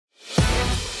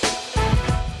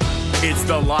It's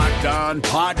the Locked On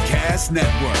Podcast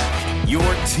Network, your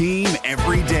team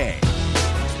every day.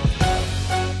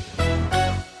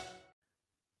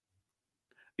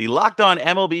 The Locked On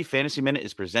MLB Fantasy Minute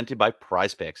is presented by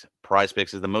Prize Picks. Prize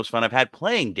Picks is the most fun I've had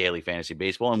playing daily fantasy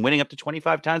baseball and winning up to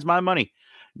 25 times my money.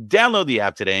 Download the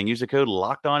app today and use the code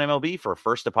LOCKEDONMLB for a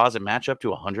first deposit match up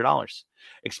to $100.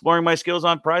 Exploring my skills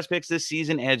on Prize Picks this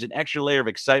season adds an extra layer of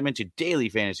excitement to daily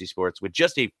fantasy sports. With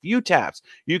just a few taps,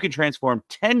 you can transform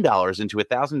 $10 into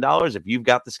 $1,000 if you've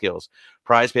got the skills.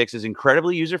 Prize Picks is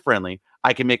incredibly user-friendly.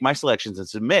 I can make my selections and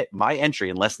submit my entry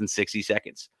in less than 60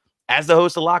 seconds. As the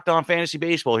host of Locked On Fantasy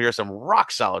Baseball, here are some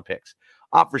rock-solid picks.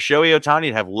 Opt for Shohei Ohtani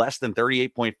to have less than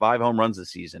 38.5 home runs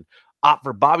this season. Opt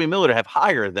for Bobby Miller to have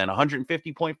higher than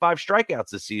 150.5 strikeouts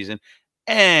this season.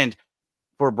 And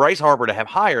for Bryce Harper to have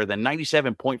higher than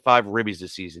 97.5 ribbies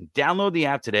this season. Download the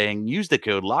app today and use the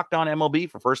code LOCKEDONMLB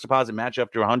for first deposit match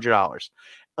up to $100.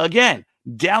 Again,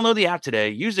 download the app today.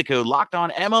 Use the code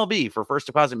LOCKEDONMLB for first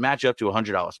deposit match up to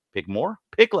 $100. Pick more,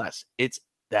 pick less. It's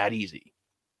that easy.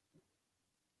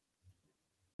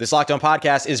 This Locked On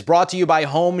podcast is brought to you by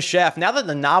Home Chef. Now that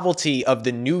the novelty of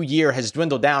the new year has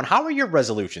dwindled down, how are your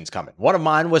resolutions coming? One of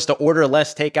mine was to order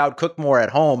less takeout, cook more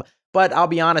at home, but I'll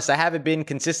be honest, I haven't been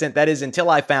consistent. That is until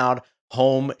I found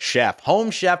Home Chef. Home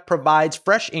Chef provides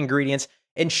fresh ingredients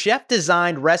and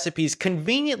chef-designed recipes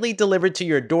conveniently delivered to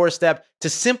your doorstep to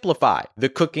simplify the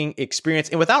cooking experience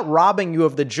and without robbing you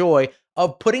of the joy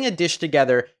of putting a dish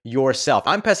together yourself.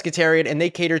 I'm pescatarian and they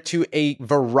cater to a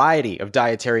variety of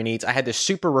dietary needs. I had this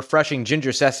super refreshing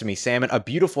ginger sesame salmon, a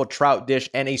beautiful trout dish,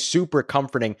 and a super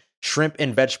comforting shrimp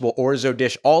and vegetable orzo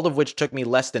dish, all of which took me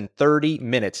less than 30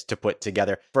 minutes to put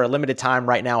together. For a limited time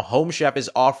right now, Home Chef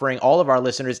is offering all of our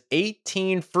listeners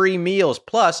 18 free meals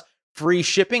plus free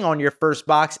shipping on your first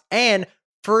box and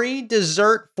free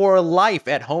dessert for life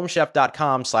at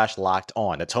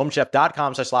homechef.com/lockedon. That's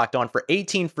homechef.com/lockedon for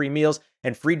 18 free meals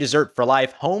and free dessert for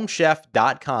life.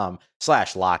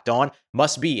 Homechef.com/lockedon.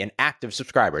 Must be an active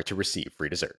subscriber to receive free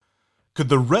dessert. Could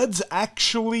the Reds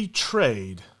actually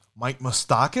trade Mike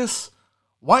Moustakas?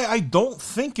 Why, I don't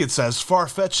think it's as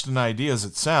far-fetched an idea as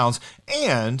it sounds,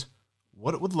 and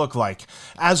what it would look like,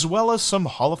 as well as some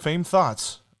Hall of Fame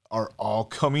thoughts, are all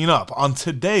coming up on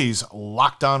today's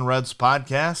Locked On Reds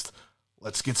podcast.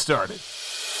 Let's get started.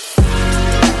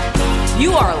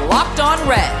 You are Locked On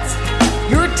Reds,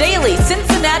 your daily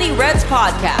Cincinnati Reds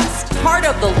podcast, part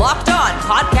of the Locked On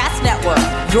Podcast Network,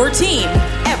 your team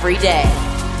every day.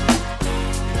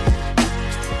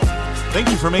 Thank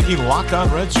you for making Locked On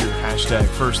Reds your hashtag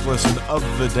first listen of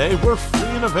the day. We're free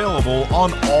and available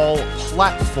on all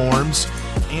platforms.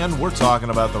 And we're talking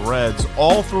about the Reds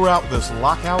all throughout this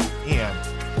lockout and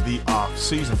the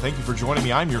off-season. Thank you for joining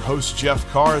me. I'm your host, Jeff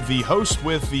Carr, the host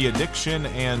with the addiction,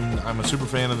 and I'm a super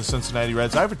fan of the Cincinnati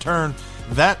Reds. I've returned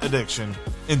that addiction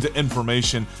into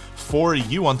information for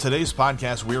you. On today's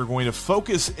podcast, we are going to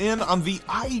focus in on the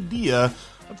idea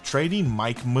of trading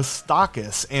Mike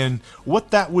Moustakas and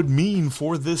what that would mean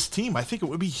for this team. I think it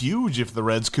would be huge if the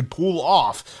Reds could pull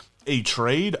off a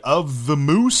trade of the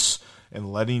Moose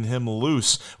and letting him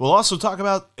loose. We'll also talk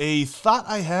about a thought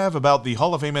I have about the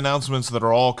Hall of Fame announcements that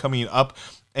are all coming up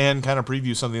and kind of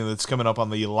preview something that's coming up on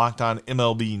the Locked On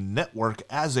MLB network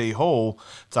as a whole.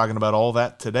 Talking about all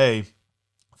that today.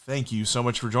 Thank you so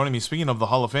much for joining me. Speaking of the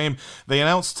Hall of Fame, they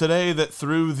announced today that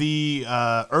through the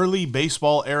early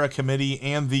baseball era committee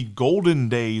and the Golden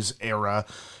Days era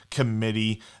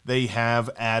committee, they have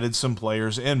added some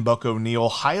players in. Buck O'Neil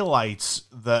highlights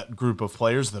that group of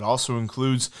players that also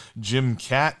includes Jim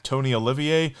Catt, Tony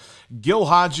Olivier, Gil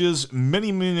Hodges,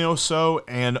 Minnie Minoso,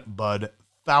 and Bud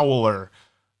Fowler.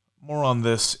 More on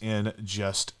this in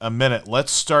just a minute.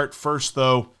 Let's start first,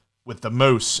 though, with the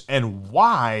Moose and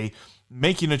why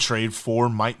making a trade for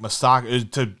Mike Moustakas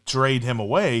to trade him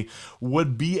away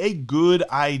would be a good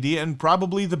idea and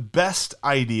probably the best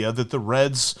idea that the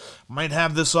Reds might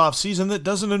have this offseason that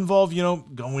doesn't involve,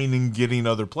 going and getting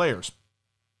other players.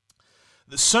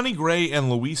 Sonny Gray and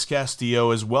Luis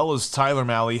Castillo, as well as Tyler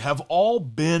Mahle, have all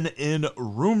been in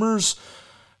rumors,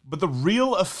 but the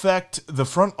real effect the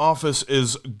front office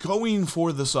is going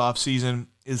for this offseason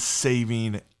is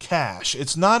saving cash.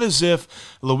 It's not as if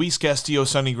Luis Castillo,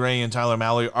 Sonny Gray, and Tyler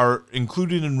Mahle are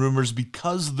included in rumors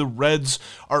because the Reds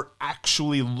are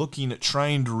actually looking at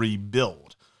trying to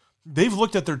rebuild. They've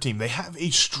looked at their team. They have a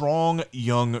strong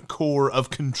young core of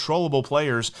controllable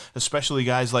players, especially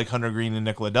guys like Hunter Green and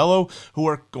Nick Lodolo, who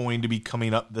are going to be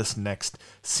coming up this next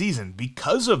season.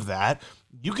 Because of that,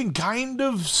 you can kind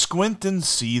of squint and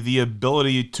see the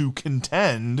ability to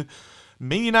contend,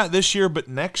 maybe not this year, but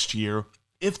next year,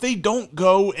 if they don't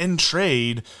go and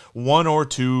trade one or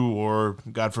two, or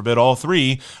God forbid, all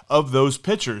three of those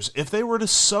pitchers. If they were to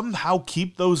somehow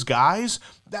keep those guys,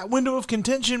 that window of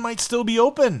contention might still be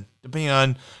open, depending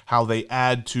on how they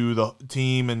add to the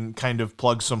team and kind of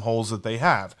plug some holes that they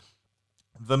have.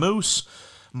 The Moose,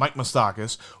 Mike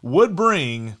Moustakas, would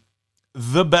bring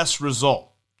the best result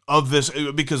of this,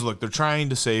 because look, they're trying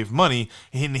to save money,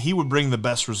 and he would bring the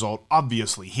best result.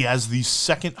 Obviously, he has the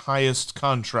second highest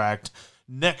contract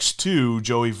next to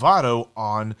Joey Votto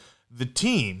on the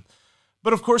team.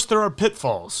 But of course, there are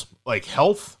pitfalls like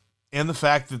health and the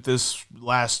fact that this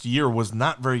last year was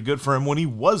not very good for him when he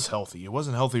was healthy. He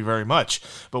wasn't healthy very much,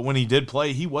 but when he did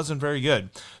play, he wasn't very good.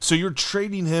 So you're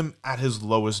trading him at his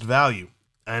lowest value.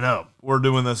 I know, we're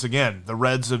doing this again. The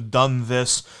Reds have done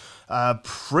this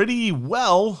pretty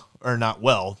well, or not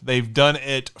well. They've done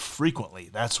it frequently.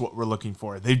 That's what we're looking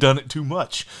for. They've done it too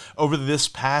much over this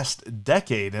past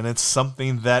decade, and it's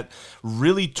something that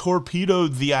really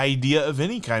torpedoed the idea of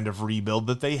any kind of rebuild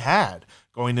that they had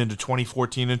going into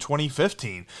 2014 and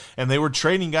 2015. And they were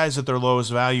trading guys at their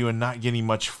lowest value and not getting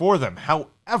much for them.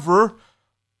 However,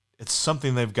 it's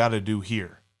something they've got to do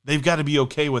here. They've got to be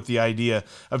okay with the idea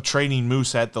of trading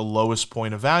Moose at the lowest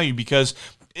point of value, because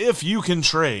if you can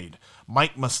trade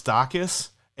Mike Moustakas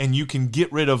and you can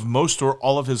get rid of most or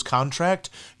all of his contract,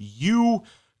 you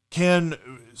can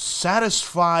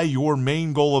satisfy your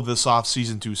main goal of this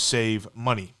offseason to save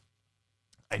money.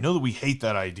 I know that we hate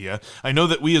that idea. I know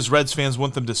that we as Reds fans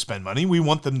want them to spend money. We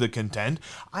want them to contend.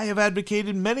 I have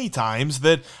advocated many times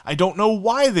that I don't know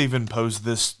why they've imposed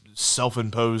this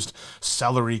self-imposed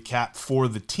salary cap for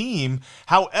the team.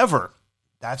 However,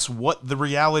 that's what the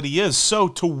reality is. So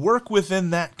to work within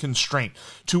that constraint,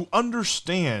 to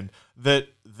understand that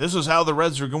this is how the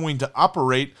Reds are going to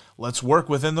operate, let's work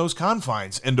within those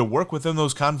confines. And to work within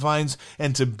those confines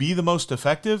and to be the most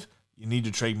effective, you need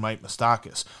to trade Mike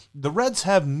Moustakas. The Reds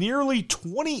have nearly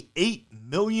 $28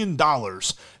 million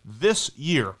this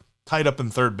year tied up in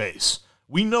third base.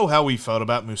 We know how we felt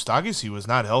about Moustakas. He was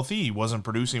not healthy. He wasn't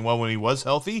producing well when he was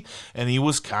healthy, and he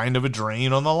was kind of a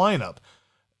drain on the lineup.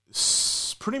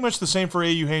 Pretty much the same for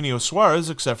Eugenio Suarez,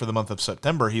 except for the month of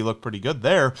September. He looked pretty good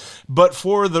there. But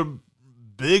for the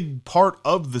big part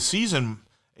of the season,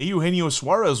 Eugenio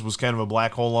Suarez was kind of a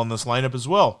black hole on this lineup as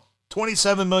well.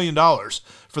 $27 million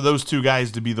for those two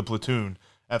guys to be the platoon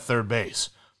at third base.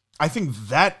 I think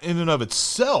that in and of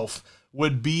itself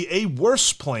would be a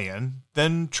worse plan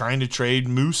than trying to trade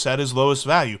Moose at his lowest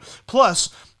value.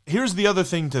 Plus, here's the other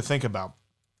thing to think about.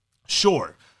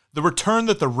 Sure, the return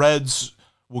that the Reds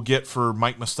will get for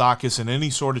Mike Moustakas in any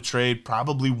sort of trade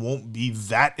probably won't be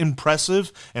that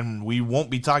impressive, and we won't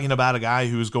be talking about a guy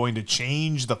who is going to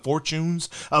change the fortunes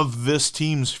of this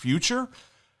team's future.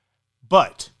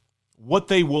 But what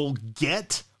they will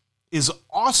get is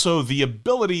also the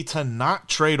ability to not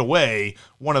trade away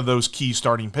one of those key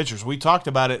starting pitchers. We talked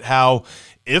about it, how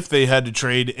if they had to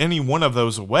trade any one of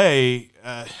those away,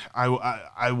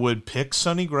 I would pick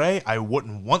Sonny Gray. I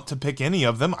wouldn't want to pick any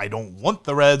of them. I don't want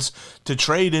the Reds to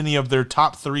trade any of their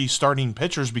top three starting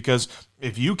pitchers, because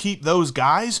if you keep those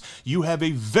guys, you have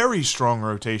a very strong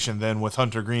rotation then with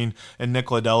Hunter Green and Nick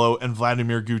Lodolo and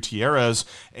Vladimir Gutierrez.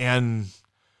 And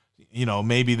you know,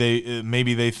 maybe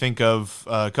they think of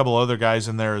a couple other guys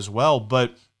in there as well,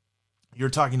 but you're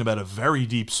talking about a very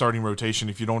deep starting rotation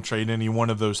if you don't trade any one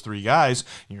of those three guys.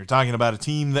 And you're talking about a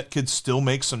team that could still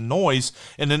make some noise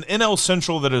in an NL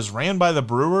Central that is ran by the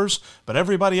Brewers, but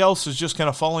everybody else is just kind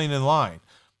of falling in line.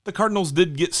 The Cardinals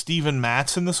did get Steven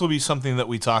Matz, and this will be something that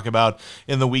we talk about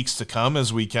in the weeks to come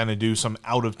as we kind of do some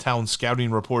out-of-town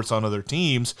scouting reports on other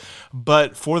teams.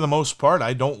 But for the most part,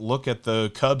 I don't look at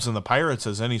the Cubs and the Pirates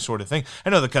as any sort of thing.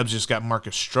 I know the Cubs just got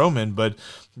Marcus Stroman, but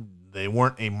they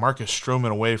weren't a Marcus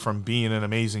Stroman away from being an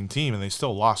amazing team, and they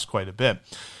still lost quite a bit.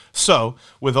 So,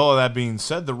 with all of that being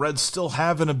said, the Reds still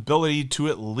have an ability to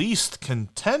at least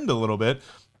contend a little bit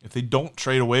if they don't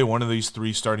trade away one of these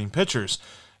three starting pitchers.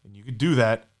 And you could do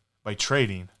that by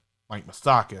trading Mike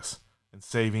Moustakas and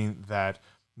saving that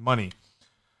money.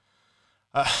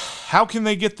 How can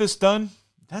they get this done?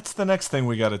 That's the next thing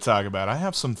we got to talk about. I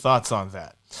have some thoughts on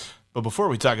that. But before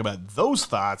we talk about those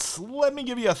thoughts, let me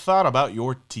give you a thought about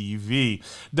your TV.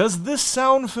 Does this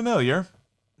sound familiar?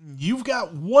 You've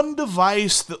got one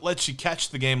device that lets you catch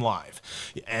the game live,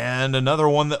 and another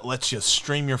one that lets you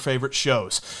stream your favorite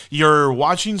shows. You're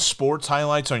watching sports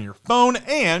highlights on your phone,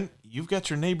 and you've got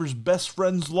your neighbor's best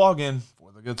friend's login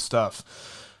for the good stuff.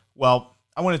 Well,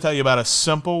 I want to tell you about a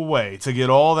simple way to get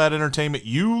all that entertainment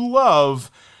you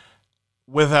love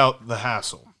without the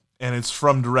hassle. And it's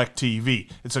from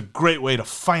DirecTV. It's a great way to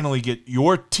finally get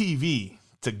your TV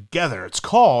together. It's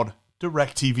called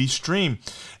DirecTV Stream,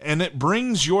 and it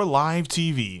brings your live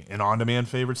TV and on-demand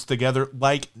favorites together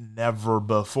like never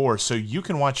before, so you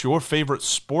can watch your favorite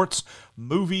sports,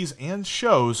 movies, and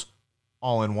shows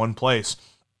all in one place.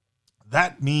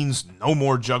 That means no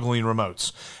more juggling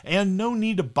remotes, and no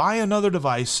need to buy another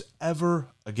device ever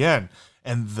again.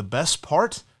 And the best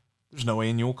part, there's no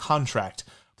annual contract.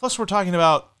 Plus, we're talking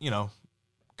about,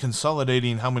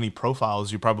 consolidating how many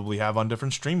profiles you probably have on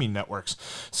different streaming networks.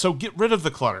 So get rid of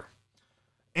the clutter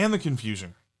and the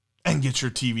confusion and get your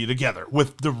TV together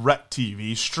with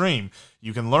DirecTV Stream.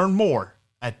 You can learn more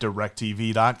at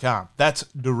directtv.com. That's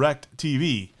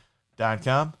directtv.com.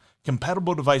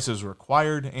 Compatible devices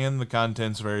required, and the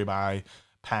contents vary by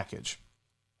package.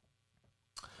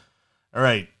 All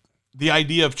right. The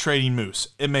idea of trading Moose,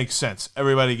 it makes sense.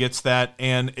 Everybody gets that,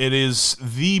 and it is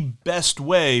the best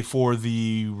way for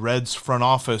the Reds front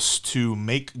office to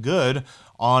make good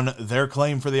on their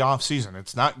claim for the offseason.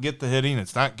 It's not get the hitting,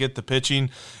 it's not get the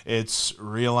pitching, it's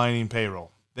realigning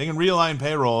payroll. They can realign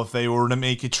payroll if they were to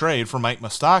make a trade for Mike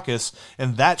Moustakas,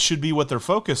 and that should be what they're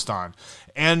focused on.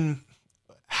 And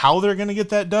how they're going to get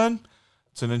that done?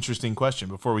 It's an interesting question.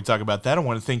 Before we talk about that, I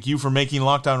want to thank you for making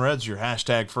Locked On Reds your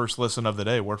hashtag first listen of the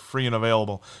day. We're free and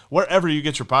available wherever you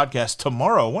get your podcast.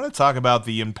 Tomorrow, I want to talk about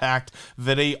the impact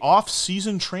that a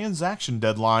off-season transaction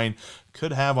deadline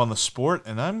could have on the sport,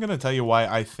 and I'm going to tell you why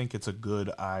I think it's a good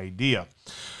idea.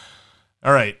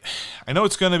 All right, I know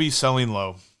it's going to be selling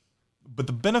low, but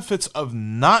the benefits of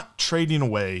not trading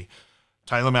away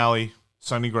Tyler Mahle,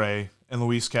 Sonny Gray, and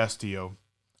Luis Castillo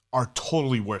are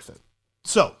totally worth it.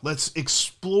 So let's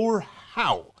explore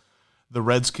how the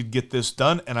Reds could get this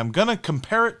done, and I'm going to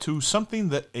compare it to something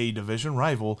that a division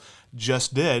rival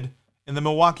just did in the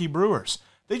Milwaukee Brewers.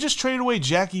 They just traded away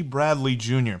Jackie Bradley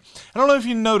Jr. I don't know if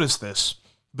you noticed this,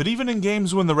 but even in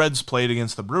games when the Reds played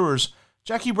against the Brewers,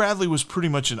 Jackie Bradley was pretty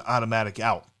much an automatic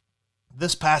out.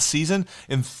 This past season,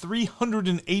 in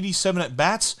 387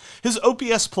 at-bats, his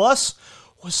OPS plus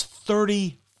was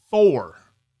 34.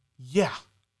 Yeah.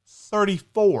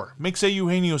 34. Makes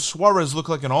Eugenio Suarez look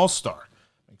like an all-star.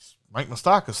 Makes Mike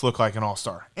Moustakas look like an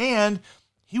all-star. And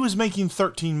he was making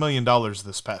 $13 million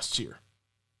this past year.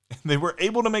 They were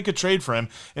able to make a trade for him.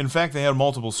 In fact, they had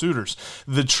multiple suitors.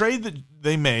 The trade that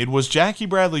they made was Jackie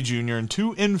Bradley Jr. and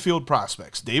two infield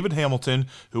prospects, David Hamilton,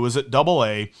 who was at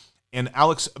Double-A, and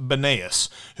Alex Beneas,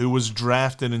 who was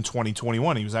drafted in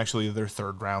 2021. He was actually their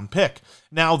third-round pick.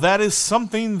 Now, that is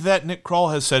something that Nick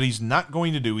Krall has said he's not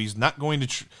going to do. He's not going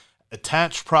to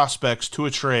attach prospects to a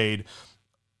trade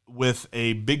with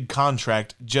a big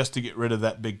contract just to get rid of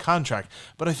that big contract.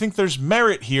 But I think there's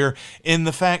merit here in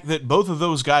the fact that both of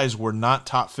those guys were not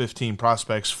top 15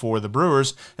 prospects for the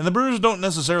Brewers, and the Brewers don't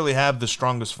necessarily have the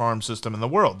strongest farm system in the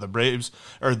world. The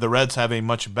Reds have a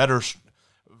much better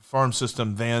farm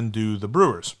system than do the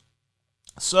Brewers.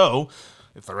 So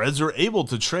if the Reds are able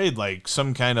to trade like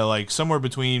some kind of like somewhere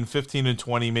between 15 and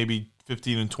 20, maybe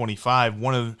 15 and 25,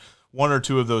 one or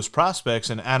two of those prospects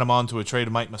and add them on to a trade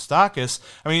of Mike Moustakas.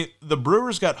 I mean, the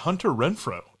Brewers got Hunter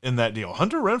Renfroe in that deal.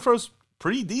 Hunter Renfroe's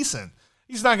pretty decent.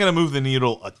 He's not going to move the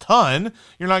needle a ton.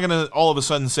 You're not going to all of a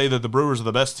sudden say that the Brewers are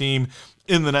the best team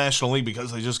in the National League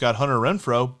because they just got Hunter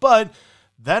Renfroe, but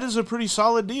that is a pretty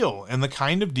solid deal and the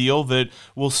kind of deal that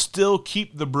will still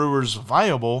keep the Brewers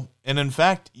viable. And in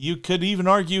fact, you could even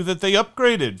argue that they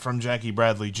upgraded from Jackie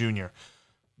Bradley Jr.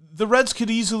 The Reds could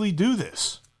easily do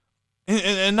this.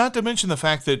 And not to mention the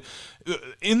fact that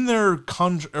in their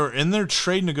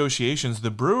trade negotiations,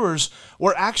 the Brewers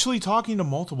were actually talking to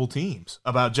multiple teams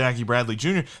about Jackie Bradley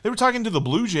Jr. They were talking to the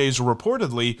Blue Jays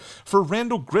reportedly for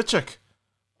Randall Grichuk.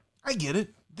 I get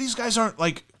it. These guys aren't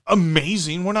like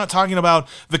amazing. We're not talking about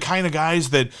the kind of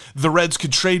guys that the Reds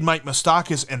could trade Mike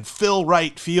Moustakas and fill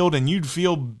right field and you'd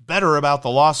feel better about the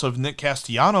loss of Nick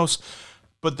Castellanos.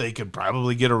 But they could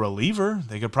probably get a reliever.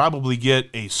 They could probably get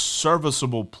a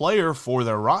serviceable player for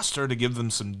their roster to give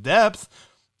them some depth.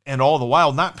 And all the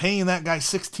while not paying that guy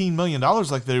 $16 million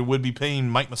like they would be paying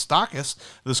Mike Moustakas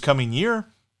this coming year,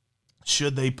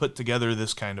 should they put together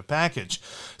this kind of package.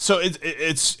 So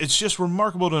it's just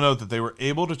remarkable to note that they were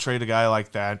able to trade a guy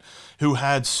like that who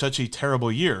had such a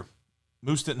terrible year.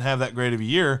 Moose didn't have that great of a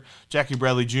year. Jackie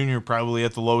Bradley Jr. probably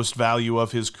at the lowest value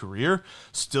of his career,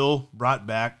 still brought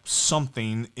back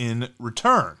something in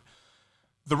return.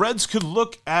 The Reds could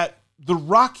look at the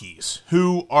Rockies,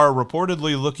 who are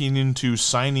reportedly looking into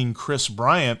signing Chris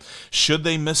Bryant. Should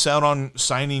they miss out on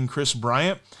signing Chris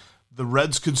Bryant, the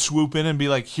Reds could swoop in and be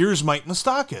like, here's Mike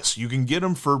Moustakas. You can get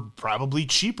him for probably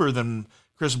cheaper than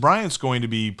Chris Bryant's going to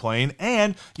be playing,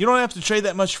 and you don't have to trade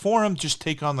that much for him. Just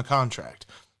take on the contract.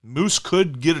 Moose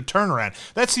could get a turnaround.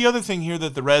 That's the other thing here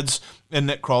that the Reds and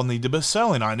Nick Krall need to be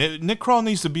selling on. Nick Krall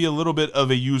needs to be a little bit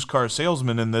of a used car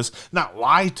salesman in this, not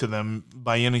lie to them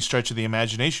by any stretch of the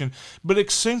imagination, but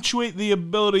accentuate the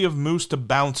ability of Moose to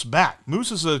bounce back.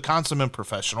 Moose is a consummate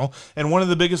professional and one of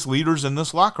the biggest leaders in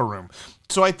this locker room.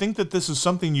 So I think that this is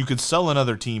something you could sell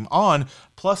another team on,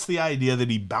 plus the idea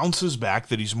that he bounces back,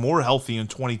 that he's more healthy in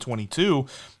 2022,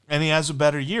 and he has a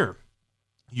better year.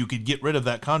 You could get rid of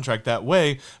that contract that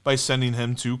way by sending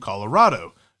him to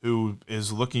Colorado, who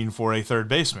is looking for a third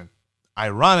baseman.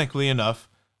 Ironically enough,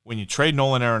 when you trade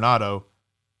Nolan Arenado,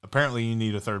 apparently you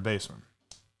need a third baseman.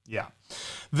 Yeah.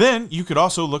 Then you could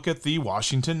also look at the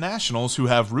Washington Nationals, who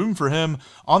have room for him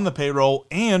on the payroll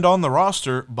and on the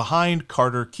roster behind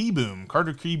Carter Kieboom.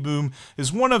 Carter Kieboom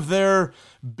is one of their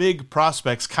big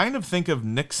prospects. Kind of think of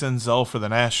Nick Senzel for the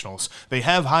Nationals. They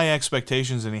have high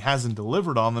expectations, and he hasn't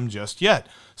delivered on them just yet.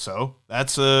 So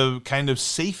that's a kind of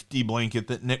safety blanket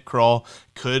that Nick Krall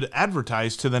could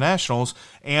advertise to the Nationals,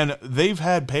 and they've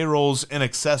had payrolls in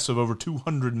excess of over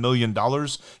 $200 million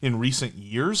in recent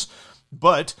years.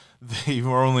 But they're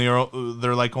only at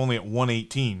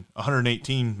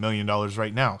 $118 million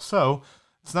right now. So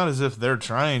it's not as if they're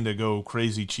trying to go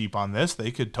crazy cheap on this.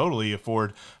 They could totally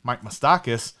afford Mike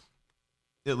Moustakas,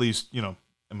 at least, in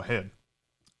my head.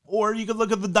 Or you could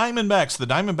look at the Diamondbacks. The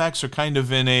Diamondbacks are kind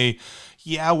of in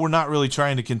we're not really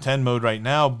trying to contend mode right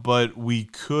now, but we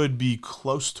could be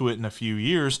close to it in a few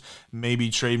years. Maybe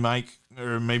trade Moose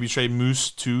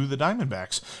to the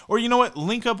Diamondbacks. Or you know what?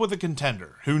 Link up with a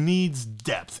contender who needs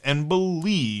depth and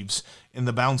believes in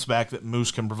the bounce back that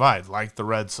Moose can provide, like the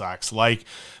Red Sox, like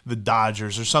the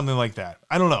Dodgers, or something like that.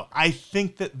 I don't know. I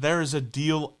think that there is a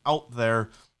deal out there,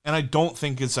 and I don't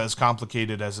think it's as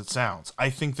complicated as it sounds.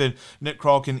 I think that Nick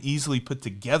Krall can easily put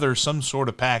together some sort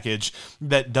of package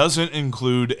that doesn't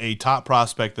include a top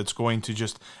prospect that's going to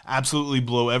just absolutely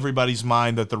blow everybody's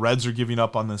mind that the Reds are giving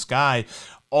up on this guy,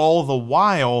 all the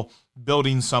while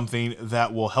building something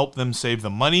that will help them save the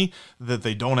money, that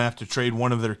they don't have to trade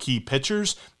one of their key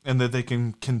pitchers, and that they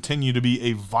can continue to be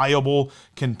a viable,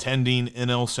 contending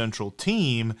NL Central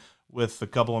team with a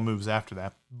couple of moves after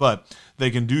that. But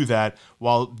they can do that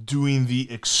while doing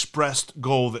the expressed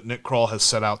goal that Nick Krall has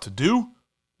set out to do,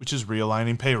 which is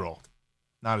realigning payroll.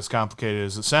 Not as complicated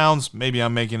as it sounds. Maybe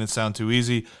I'm making it sound too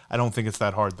easy. I don't think it's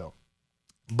that hard, though.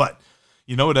 But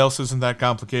you know what else isn't that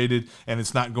complicated, and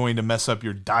it's not going to mess up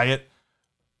your diet?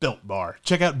 Built Bar.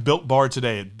 Check out Built Bar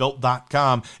today at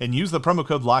Built.com and use the promo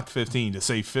code LOCKED15 to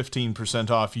save 15%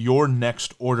 off your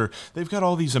next order. They've got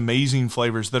all these amazing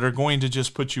flavors that are going to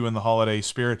just put you in the holiday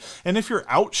spirit. And if you're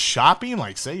out shopping,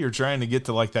 like say you're trying to get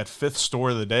to like that fifth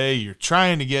store of the day, you're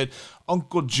trying to get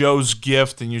Uncle Joe's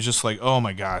gift, and you're just like, oh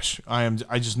my gosh,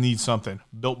 I just need something.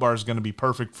 Built Bar is going to be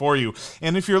perfect for you.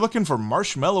 And if you're looking for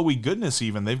marshmallowy goodness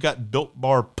even, they've got Built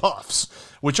Bar Puffs,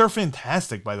 which are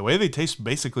fantastic, by the way. They taste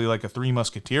basically like a Three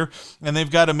Musketeer, and they've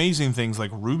got amazing things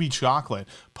like Ruby Chocolate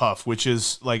Puff, which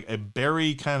is like a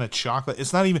berry kind of chocolate.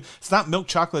 It's not milk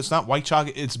chocolate, it's not white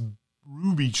chocolate, it's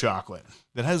ruby chocolate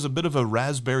that has a bit of a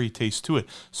raspberry taste to it.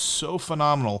 So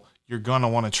phenomenal. You're going to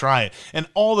want to try it. And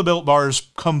all the Built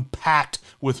Bars come packed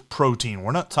with protein.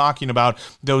 We're not talking about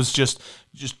those just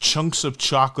chunks of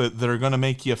chocolate that are going to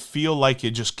make you feel like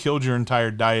you just killed your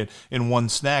entire diet in one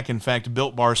snack. In fact,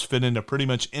 Built Bars fit into pretty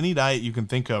much any diet you can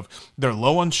think of. They're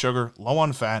low on sugar, low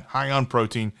on fat, high on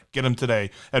protein. Get them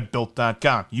today at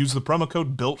Built.com. Use the promo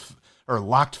code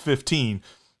LOCKED15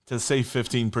 to save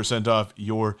 15% off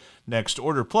your next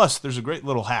order. Plus, there's a great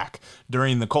little hack.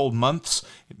 During the cold months,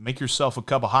 make yourself a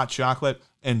cup of hot chocolate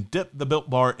and dip the Built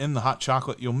Bar in the hot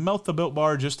chocolate. You'll melt the Built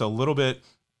Bar just a little bit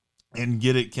and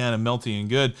get it kind of melty and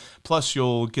good. Plus,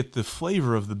 you'll get the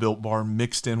flavor of the Built Bar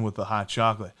mixed in with the hot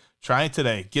chocolate. Try it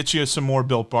today. Get you some more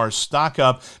Built Bars. Stock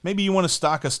up. Maybe you want to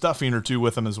stock a stuffing or two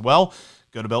with them as well.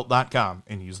 Go to Built.com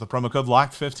and use the promo code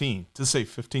LOCKED15 to save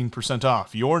 15%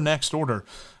 off your next order.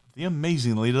 The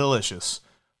amazingly delicious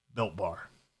Built Bar.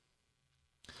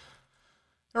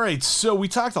 All right, so we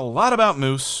talked a lot about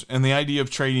Moose and the idea of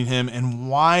trading him and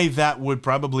why that would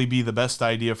probably be the best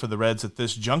idea for the Reds at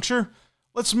this juncture.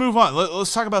 Let's move on.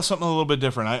 Let's talk about something a little bit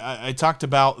different. I talked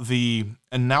about the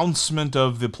announcement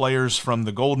of the players from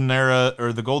the Golden era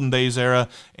or the Golden Days era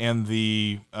and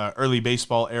the early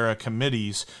baseball era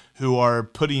committees who are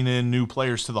putting in new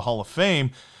players to the Hall of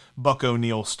Fame. Buck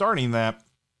O'Neil starting that.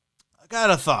 Got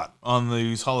a thought on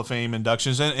these Hall of Fame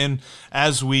inductions, and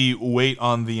as we wait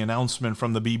on the announcement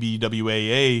from the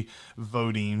BBWAA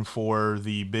voting for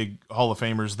the big Hall of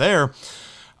Famers there,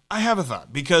 I have a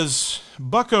thought, because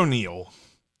Buck O'Neil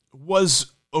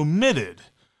was omitted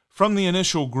from the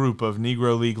initial group of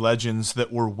Negro League legends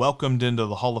that were welcomed into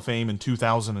the Hall of Fame in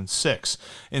 2006.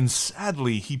 And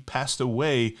sadly, he passed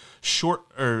away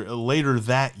later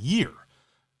that year.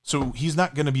 So he's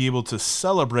not going to be able to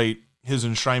celebrate his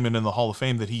enshrinement in the Hall of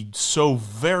Fame that he so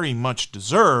very much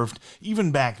deserved,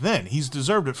 even back then. He's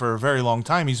deserved it for a very long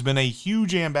time. He's been a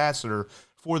huge ambassador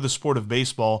for the sport of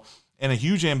baseball and a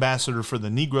huge ambassador for the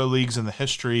Negro Leagues and the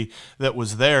history that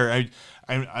was there.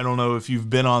 I don't know if you've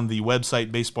been on the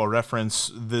website Baseball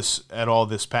Reference this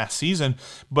past season,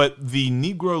 but the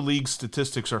Negro League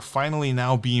statistics are finally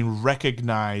now being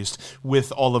recognized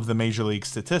with all of the Major League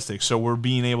statistics. So we're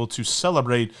being able to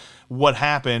celebrate what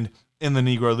happened in the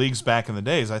Negro Leagues back in the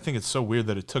days. I think it's so weird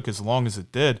that it took as long as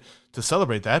it did to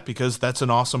celebrate that, because that's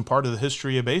an awesome part of the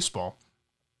history of baseball.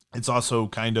 It's also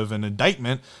kind of an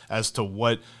indictment as to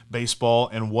what baseball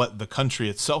and what the country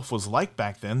itself was like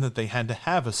back then, that they had to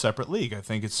have a separate league. I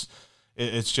think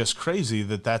it's just crazy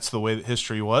that that's the way that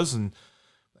history was, and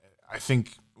I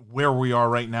think where we are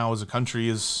right now as a country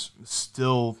is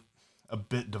still a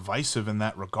bit divisive in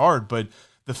that regard, but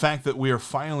the fact that we are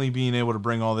finally being able to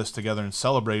bring all this together and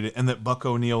celebrate it, and that Buck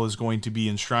O'Neil is going to be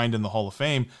enshrined in the Hall of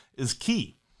Fame, is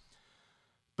key.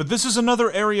 But this is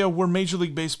another area where Major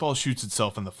League Baseball shoots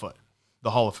itself in the foot,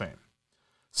 the Hall of Fame.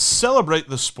 Celebrate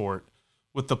the sport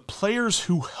with the players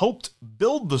who helped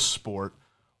build the sport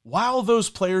while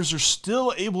those players are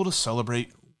still able to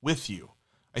celebrate with you.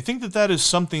 I think that is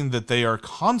something that they are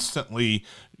constantly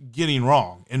getting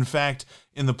wrong. In fact,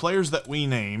 in the players that we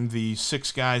named, the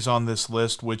 6 guys on this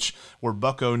list, which were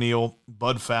Buck O'Neil,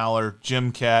 Bud Fowler,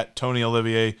 Jim Katt, Tony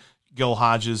Olivier, Gil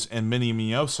Hodges, and Minnie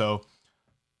Mioso,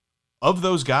 of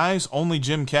those guys, only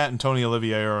Jim Katt and Tony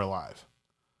Olivier are alive.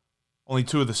 Only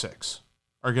 2 of the 6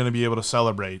 are going to be able to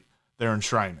celebrate their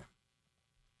enshrinement.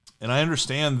 And I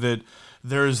understand that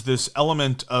there is this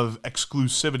element of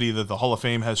exclusivity that the Hall of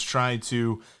Fame has tried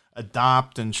to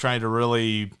adopt and try to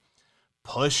really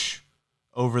push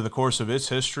over the course of its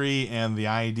history, and the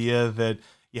idea that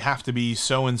you have to be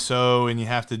so-and-so and you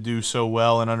have to do so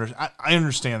well. And I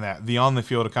understand that, the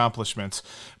on-the-field accomplishments.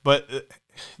 But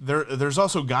there's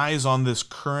also guys on this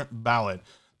current ballot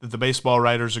that the baseball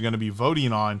writers are going to be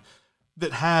voting on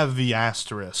that have the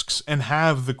asterisks and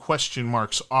have the question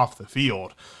marks off the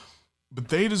field. But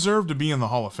they deserve to be in the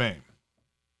Hall of Fame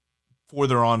for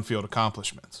their on-field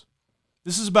accomplishments.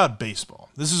 This is about baseball.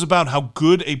 This is about how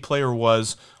good a player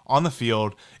was on the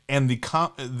field and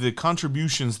the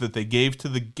contributions that they gave to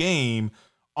the game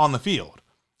on the field.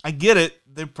 I get it.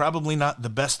 They're probably not the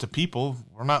best of people.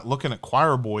 We're not looking at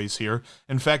choir boys here.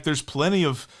 In fact, there's plenty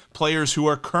of players who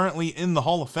are currently in the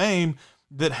Hall of Fame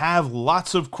that have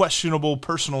lots of questionable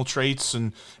personal traits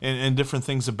and different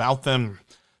things about them.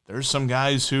 There's some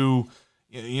guys who,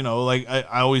 you know, like I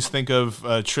always think of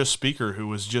Tris Speaker, who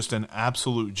was just an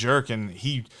absolute jerk, and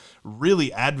he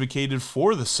really advocated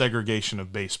for the segregation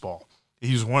of baseball.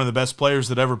 He's one of the best players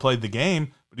that ever played the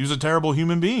game, but he was a terrible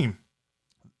human being.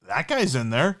 That guy's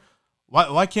in there.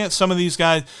 Why can't some of these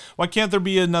guys, why can't there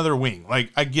be another wing?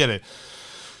 Like, I get it.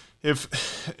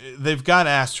 If they've got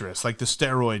asterisks, like the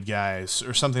steroid guys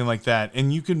or something like that,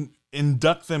 and you can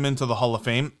induct them into the Hall of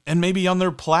Fame, and maybe on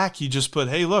their plaque you just put,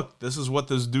 hey, look, this is what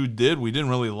this dude did. We didn't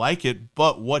really like it,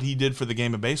 but what he did for the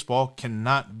game of baseball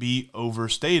cannot be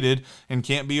overstated and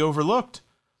can't be overlooked.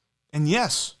 And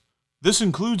yes, this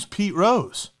includes Pete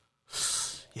Rose.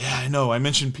 Yeah, I know, I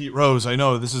mentioned Pete Rose. I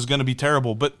know this is going to be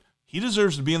terrible, but he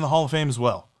deserves to be in the Hall of Fame as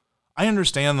well. I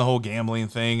understand the whole gambling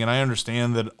thing, and I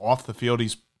understand that off the field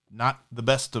he's not the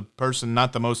best of person,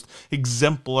 not the most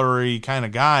exemplary kind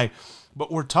of guy,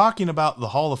 but we're talking about the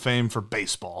Hall of Fame for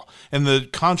baseball and the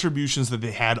contributions that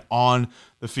they had on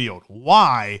the field.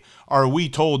 Why are we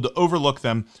told to overlook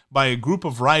them by a group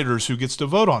of writers who gets to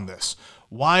vote on this?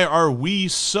 Why are we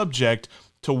subject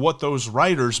to what those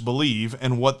writers believe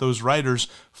and what those writers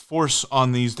force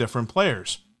on these different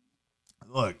players?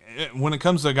 Look, when it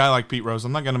comes to a guy like Pete Rose,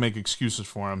 I'm not going to make excuses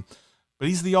for him, but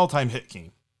he's the all-time hit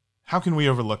king. How can we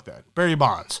overlook that? Barry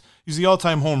Bonds, he's the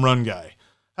all-time home run guy.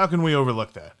 How can we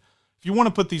overlook that? If you want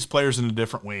to put these players in a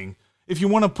different wing, if you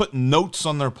want to put notes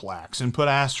on their plaques and put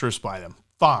asterisks by them,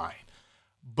 fine.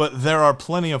 But there are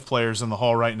plenty of players in the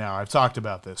Hall right now, I've talked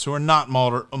about this, who are not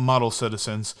model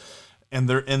citizens, and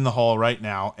they're in the Hall right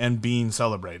now and being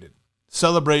celebrated.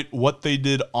 Celebrate what they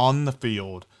did on the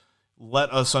field.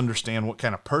 Let us understand what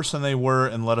kind of person they were,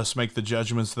 and let us make the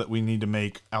judgments that we need to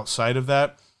make outside of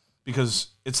that, because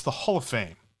it's the Hall of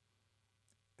Fame.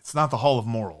 It's not the Hall of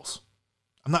Morals.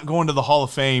 I'm not going to the Hall of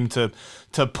Fame to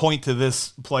point to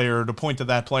this player, to point to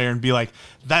that player and be like,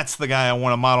 that's the guy I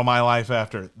want to model my life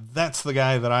after. That's the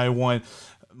guy that I want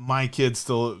my kids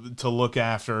to look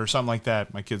after or something like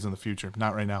that. My kids in the future,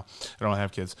 not right now. I don't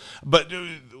have kids. But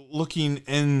looking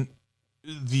in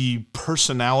the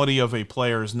personality of a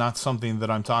player is not something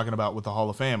that I'm talking about with the Hall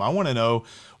of Fame. I want to know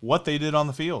what they did on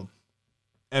the field.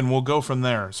 And we'll go from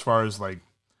there as far as like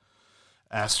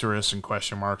asterisks and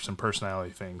question marks and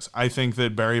personality things. I think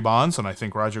that Barry Bonds and I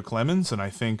think Roger Clemens and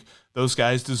I think those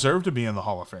guys deserve to be in the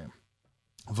Hall of Fame.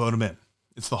 Vote them in.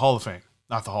 It's the Hall of Fame,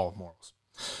 not the Hall of Morals.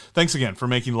 Thanks again for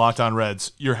making Locked On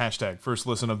Reds your hashtag first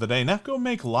listen of the day. Now go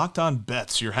make Locked On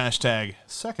Bets your hashtag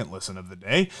second listen of the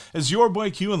day as your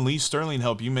boy Q and Lee Sterling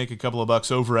help you make a couple of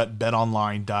bucks over at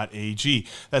betonline.ag.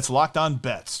 That's Locked On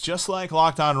Bets, just like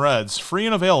Locked On Reds, free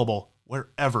and available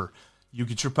wherever you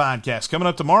get your podcast. Coming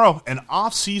up tomorrow, an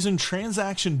off-season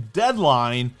transaction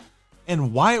deadline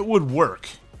and why it would work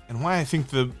and why I think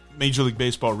the Major League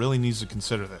Baseball really needs to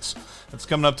consider this. That's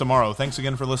coming up tomorrow. Thanks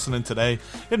again for listening today.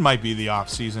 It might be the off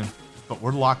season, but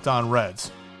we're Locked On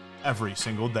Reds every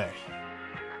single day.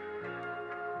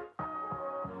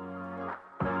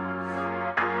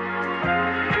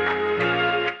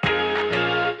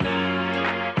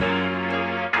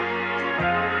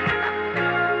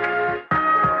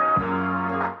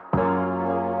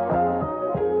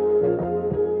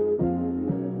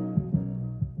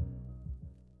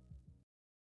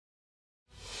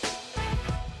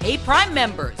 Hey, Prime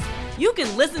members, you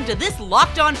can listen to this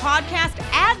Locked On podcast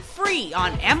ad-free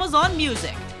on Amazon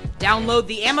Music. Download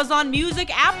the Amazon Music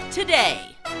app today.